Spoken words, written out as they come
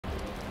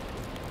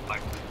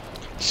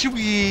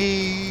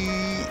Sweet.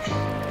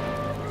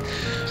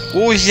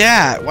 What was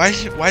that? Why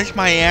does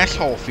my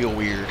asshole feel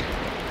weird?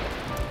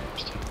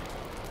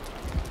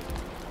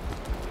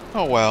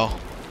 Oh well.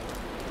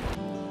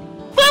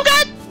 Oh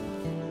God!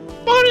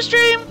 Bonus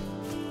stream!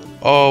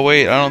 Oh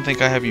wait, I don't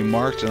think I have you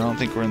marked, and I don't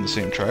think we're in the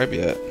same tribe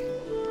yet.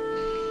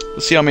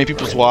 Let's see how many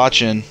people's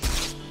watching.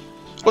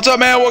 What's up,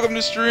 man? Welcome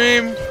to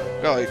stream.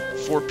 Got like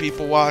 4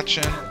 people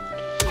watching.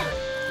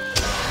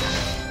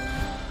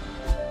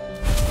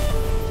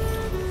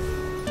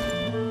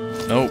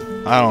 Nope,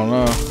 I don't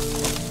know.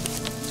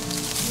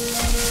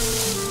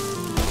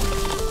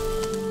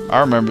 I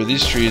remember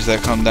these trees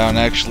that come down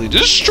actually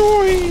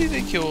destroy.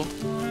 They kill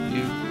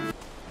you.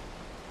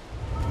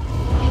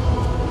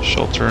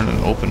 Shelter in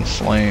an open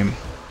flame.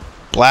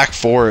 Black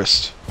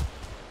forest.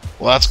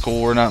 Well, that's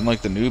cool. We're not in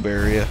like the noob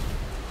area.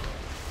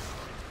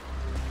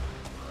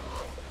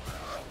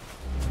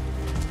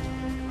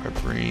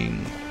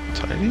 Harboring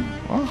tiding?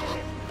 Wow.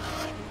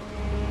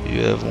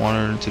 You have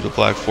wandered into the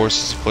black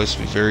forest. This place to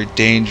be very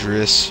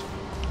dangerous.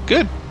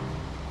 Good.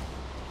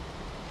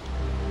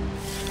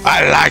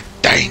 I like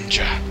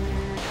danger.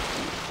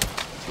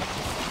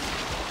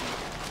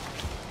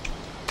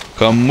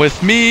 Come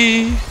with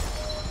me,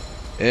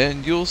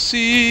 and you'll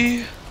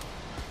see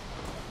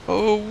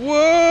a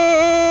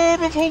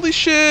world of holy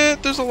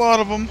shit. There's a lot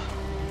of them.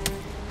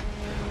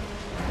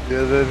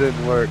 Yeah, that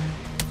didn't work.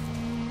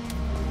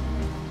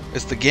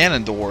 It's the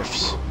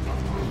Ganondorfs.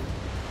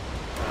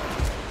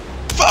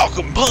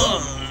 Falcon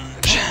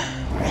Punch!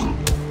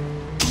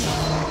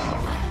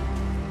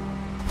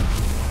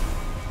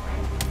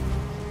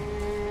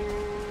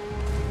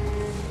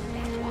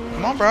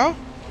 Come on, bro.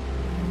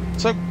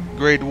 What's up,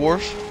 Grey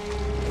Dwarf?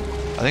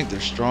 I think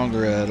they're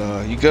stronger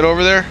at, you good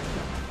over there?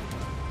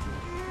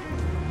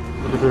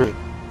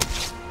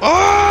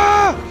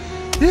 Ah!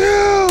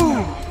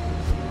 You!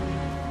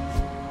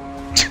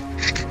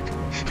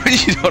 When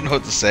you don't know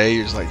what to say,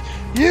 you're just like,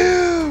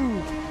 you!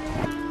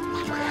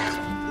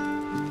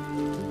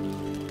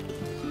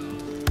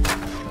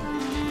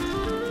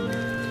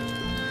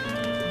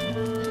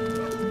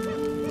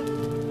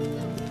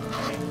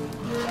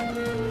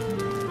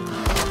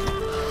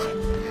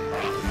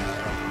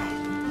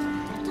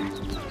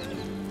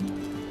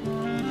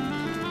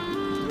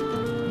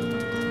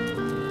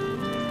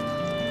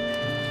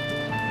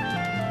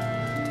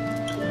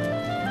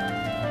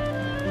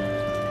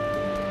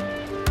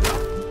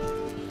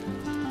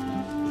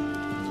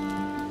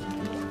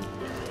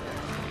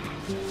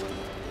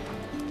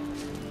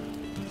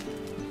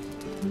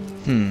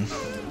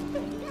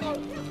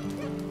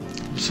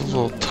 There's a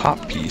little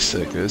top piece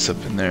that goes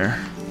up in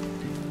there.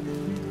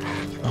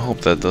 I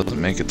hope that doesn't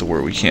make it to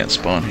where we can't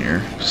spawn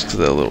here. Just to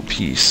that little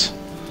piece.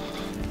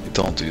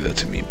 Don't do that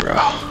to me, bro.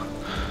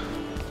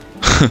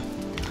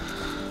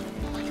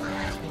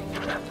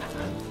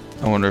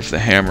 I wonder if the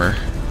hammer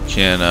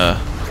can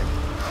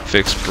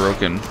fix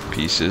broken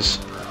pieces.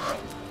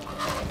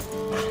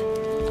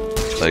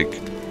 Like...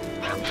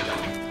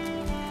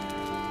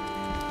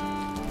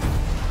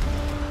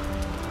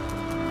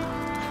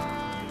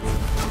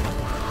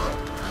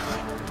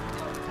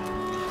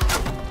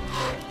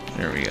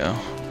 There we go.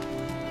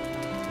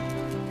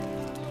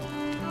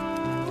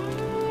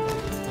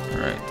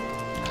 Alright.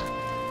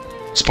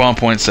 Spawn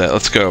point set.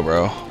 Let's go,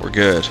 bro. We're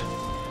good.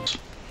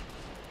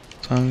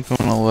 Time to go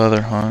on a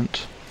leather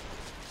hunt.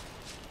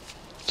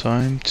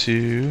 Time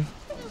to...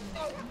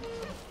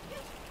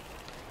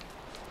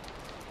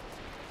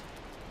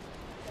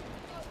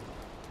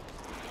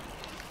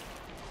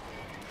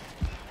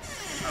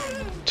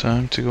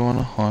 Time to go on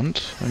a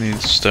hunt. I need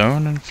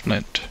stone and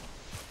flint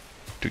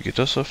to get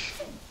us a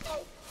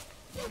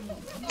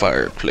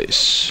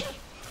fireplace.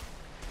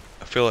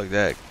 I feel like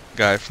that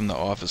guy from The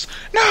Office.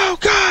 No,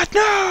 God,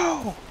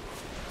 no!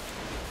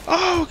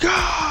 Oh,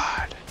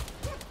 God!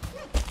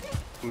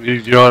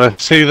 You want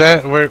to see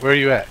that? Where are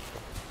you at?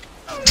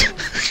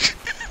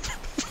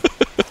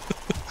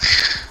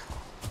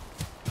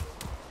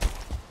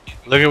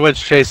 Look at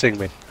what's chasing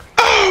me.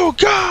 Oh,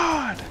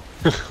 God!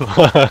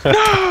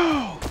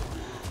 No!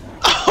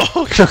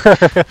 Oh,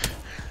 God!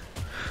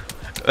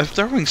 I'm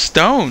throwing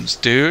stones,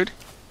 dude.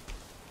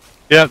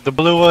 Yeah, the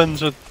blue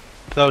ones with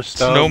those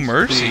stones. No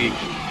mercy. The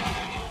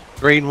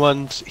green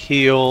ones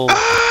heal.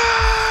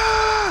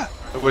 Ah!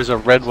 There was a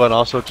red one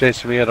also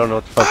chasing me. I don't know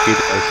what the fuck he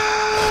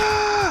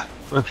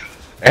does.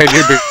 And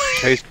you're being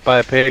chased by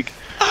a pig.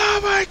 Oh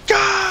my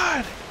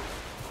God!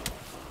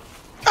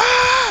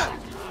 Ah!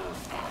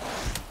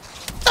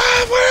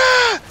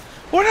 Ah!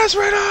 What has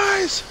red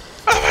eyes?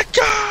 Oh my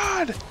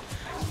God!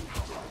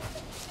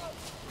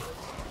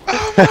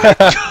 Oh my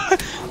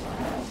God!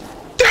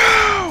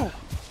 No!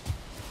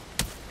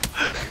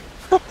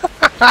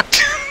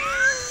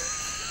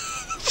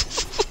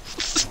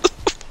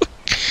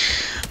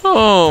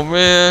 Oh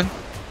man!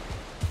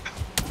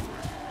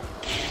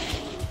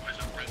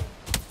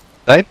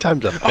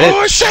 Nighttime's a bitch. Oh,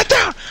 I sat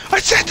down! I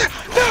sat down!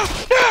 No!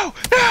 No!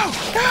 No!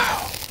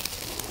 No!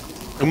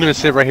 I'm gonna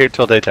sit right here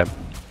till daytime.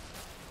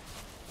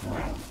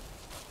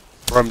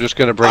 Or I'm just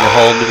gonna bring a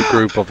whole new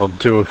group of them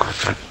too.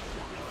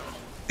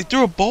 He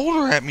threw a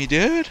boulder at me,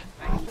 dude.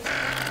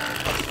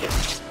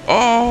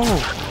 Oh!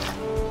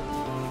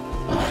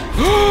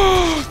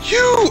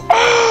 You!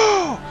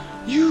 Oh!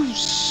 You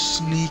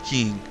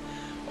sneaking!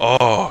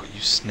 Oh, you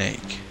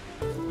snake!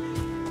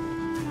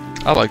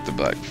 I like the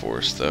Black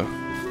Forest though.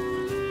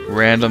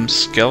 Random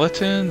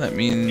skeleton? That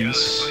means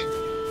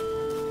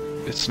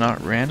it's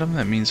not random.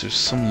 That means there's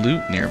some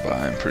loot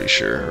nearby. I'm pretty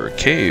sure, or a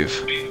cave.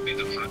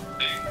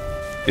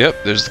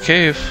 Yep, there's the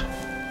cave.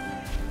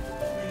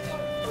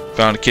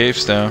 Found a cave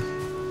stone.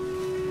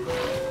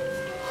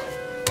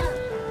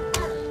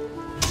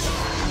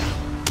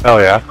 Oh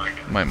yeah.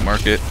 Might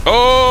mark it.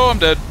 Oh, I'm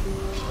dead.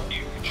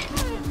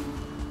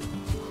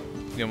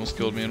 He almost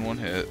killed me in one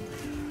hit.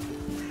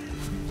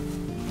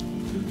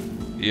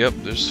 Yep,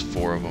 there's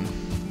 4 of them.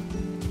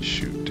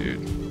 Shoot,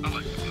 dude.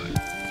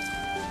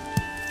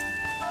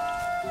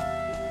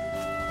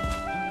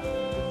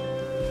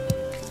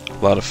 A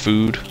lot of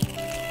food.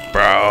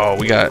 Bro,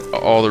 we got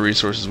all the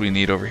resources we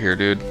need over here,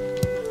 dude.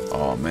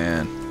 Oh,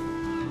 man.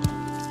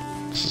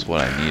 This is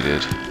what I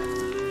needed.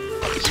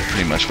 This is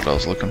pretty much what I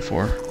was looking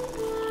for.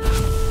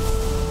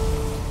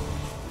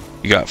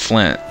 You got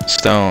flint,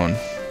 stone,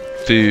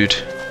 food.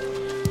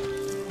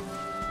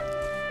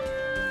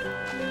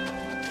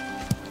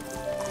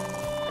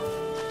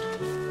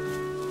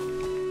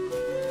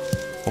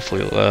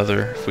 Hopefully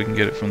leather, if we can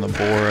get it from the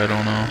boar, I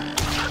don't know.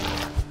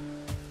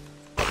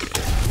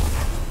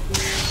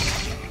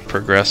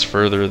 Progress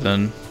further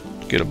than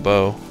get a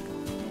bow.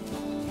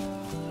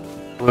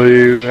 Well,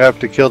 you have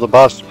to kill the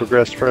boss to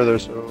progress further,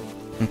 so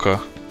Okay.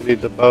 you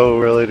need the bow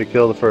really to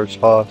kill the first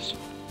boss.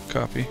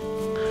 Copy.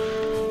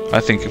 I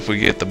think if we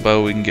get the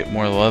bow, we can get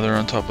more leather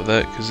on top of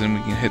that, because then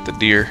we can hit the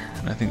deer,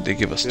 and I think they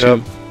give us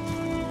 2.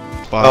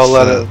 I'll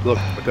let it look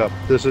up.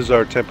 This is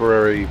our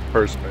temporary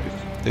first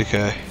base.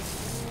 Okay.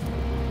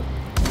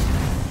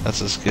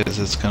 That's as good as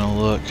it's gonna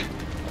look.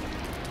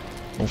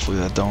 Hopefully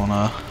that don't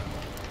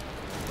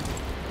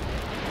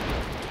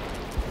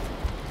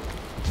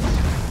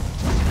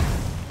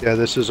Yeah,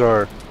 this is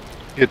our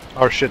get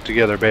our shit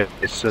together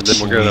base, and then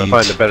we're gonna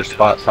find a better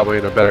spot, probably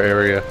in a better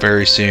area.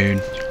 very soon.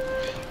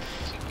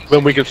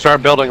 When we can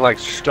start building like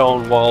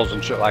stone walls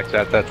and shit like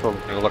that, that's when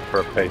we're gonna look for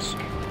a base.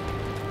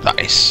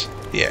 Nice.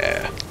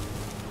 Yeah.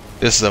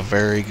 This is a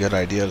very good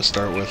idea to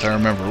start with. I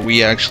remember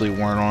we actually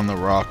weren't on the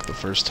rock the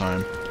first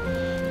time.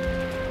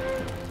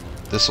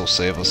 This will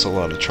save us a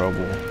lot of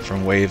trouble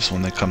from waves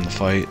when they come to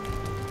fight.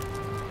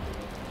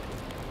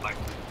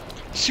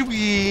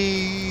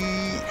 Sweet.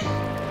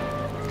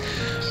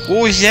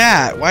 What was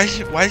that?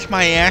 Why's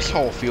my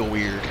asshole feel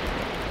weird?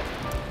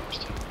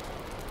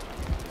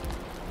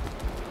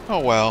 Oh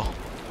well.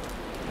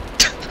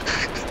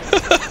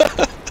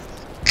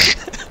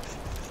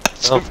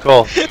 Oh,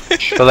 cool.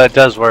 So that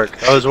does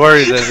work. I was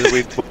worried that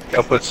we'd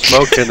put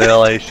smoke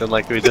inhalation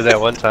like we did that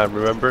one time,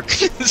 remember?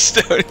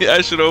 Stony,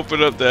 I should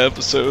open up the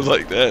episode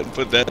like that and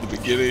put that at the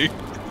beginning.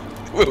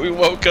 When we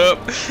woke up,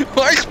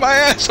 why's my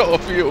asshole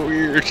feel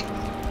weird?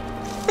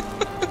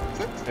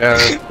 Yeah,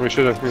 we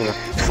should have, you know,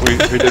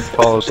 we did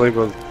fall asleep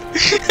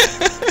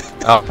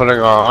without putting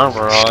our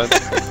armor on.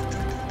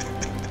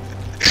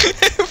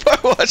 If I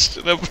watched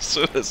an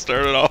episode that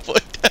started off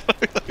like that, I'd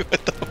be like,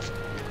 what the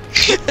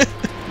f.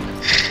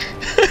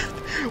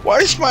 Why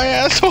does my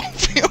asshole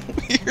feel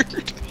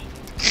weird?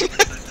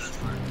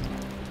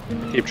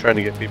 Keep trying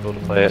to get people to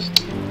play it.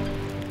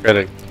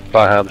 Really,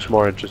 Valheim's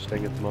more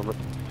interesting at the moment.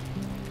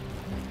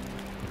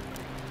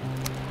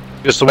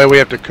 Just the way we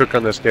have to cook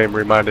on this game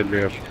reminded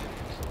me of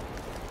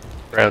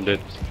Grounded.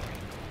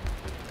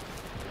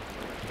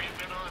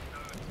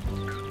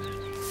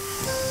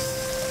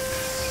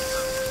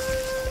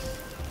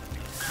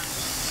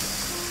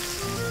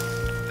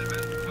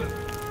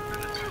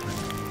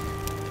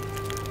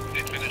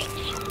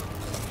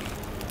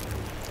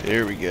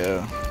 There we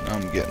go. Now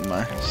I'm getting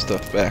my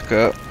stuff back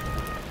up.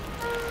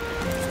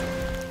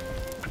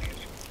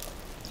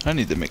 I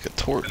need to make a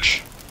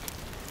torch.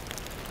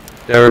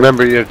 Yeah,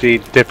 remember you have to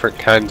eat different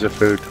kinds of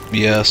food.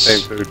 Yes.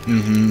 Same food.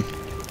 Mm-hmm.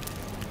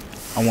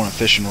 I want a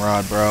fishing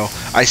rod, bro.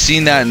 I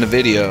seen that in the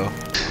video.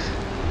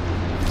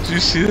 Did you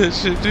see that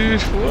shit, dude?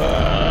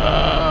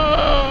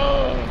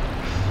 Wow.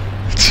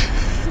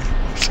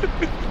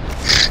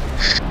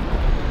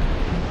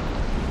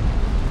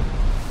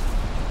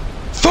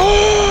 Thor!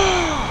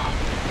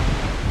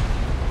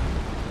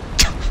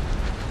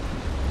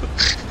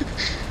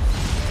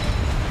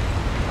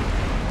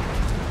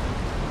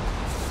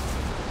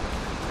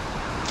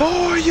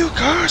 Thor, you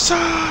curse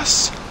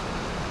us!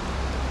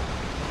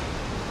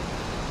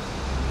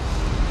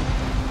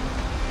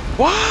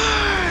 Why?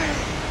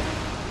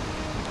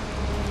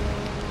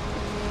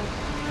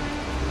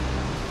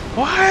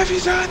 Why have you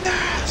done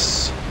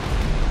this?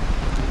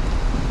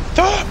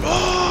 Thor!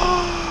 Oh!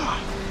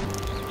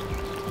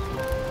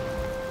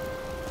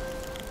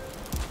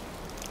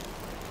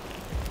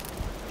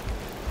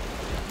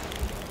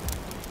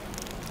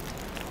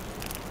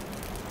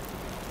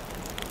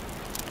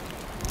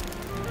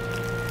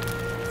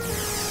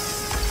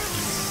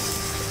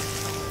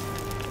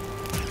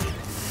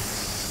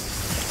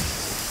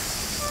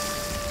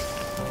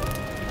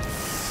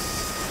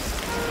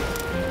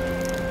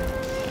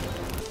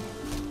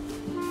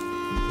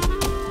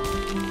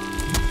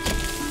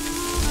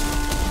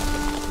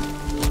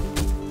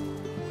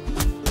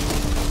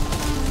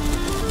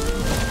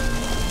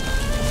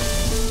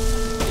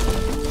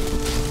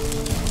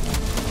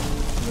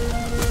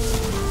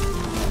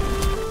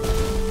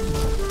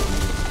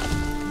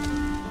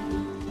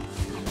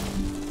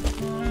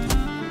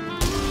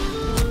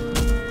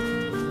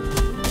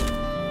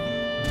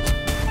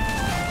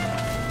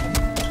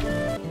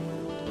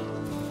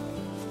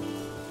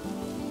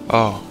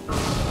 Oh.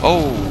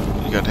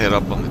 Oh, you got to hit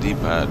up on the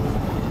D-pad.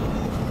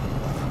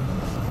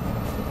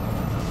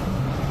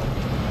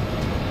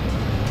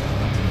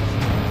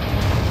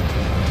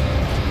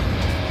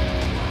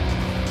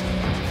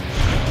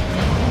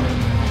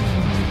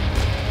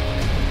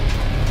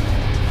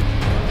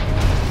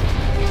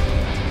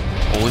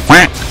 Holy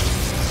fuck.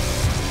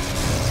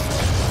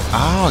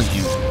 Oh,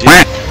 you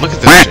dick. Look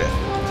at this shit.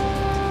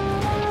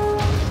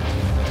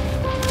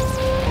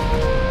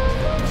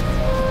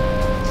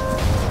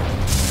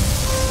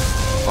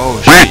 Oh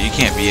shit, you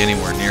can't be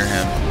anywhere near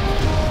him.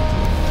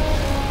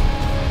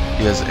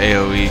 He has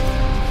AoE.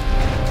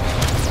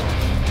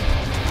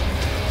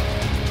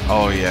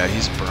 Oh yeah,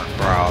 he's burnt,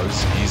 bro.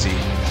 This is easy.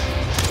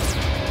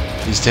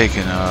 He's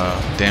taking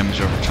damage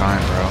over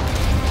time, bro.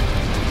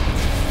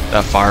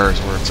 That fire is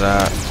where it's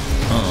at.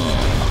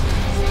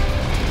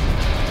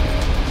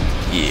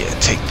 Yeah,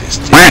 take this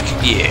dick.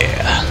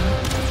 Yeah.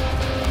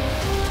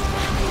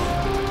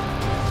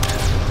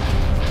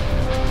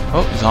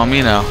 Oh, he's on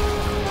me now.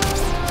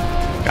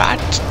 God,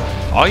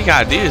 all you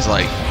gotta do is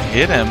like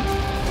hit him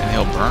and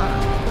he'll burn.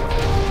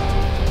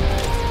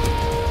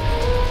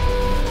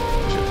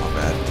 Shit, my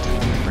bad.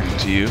 Didn't bring it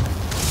to you.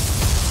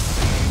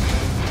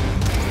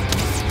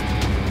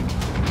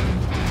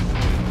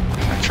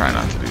 I try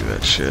not to do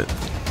that shit.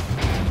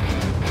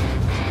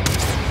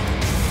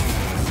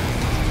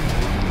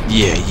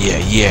 Yeah, yeah,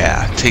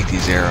 yeah. Take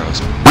these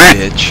arrows,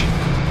 bitch.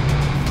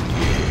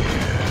 Yeah.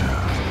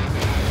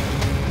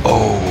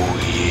 Oh,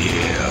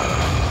 yeah.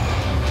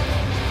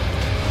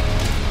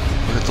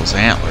 Look at those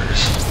antlers.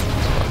 It's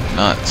fucking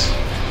nuts.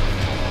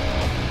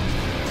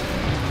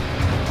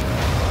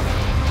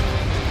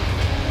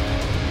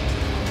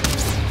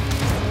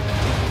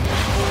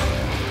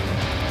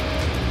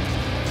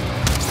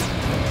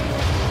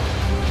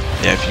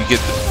 Yeah, if you get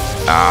the...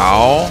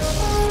 Ow.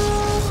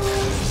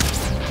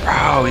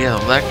 Oh, yeah,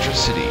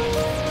 electricity.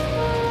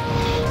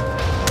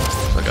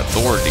 It's like a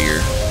Thor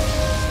deer.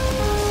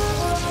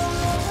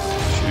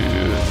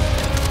 Shoot.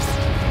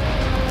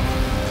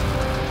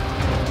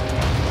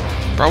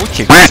 Bro, we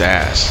kicked his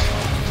ass.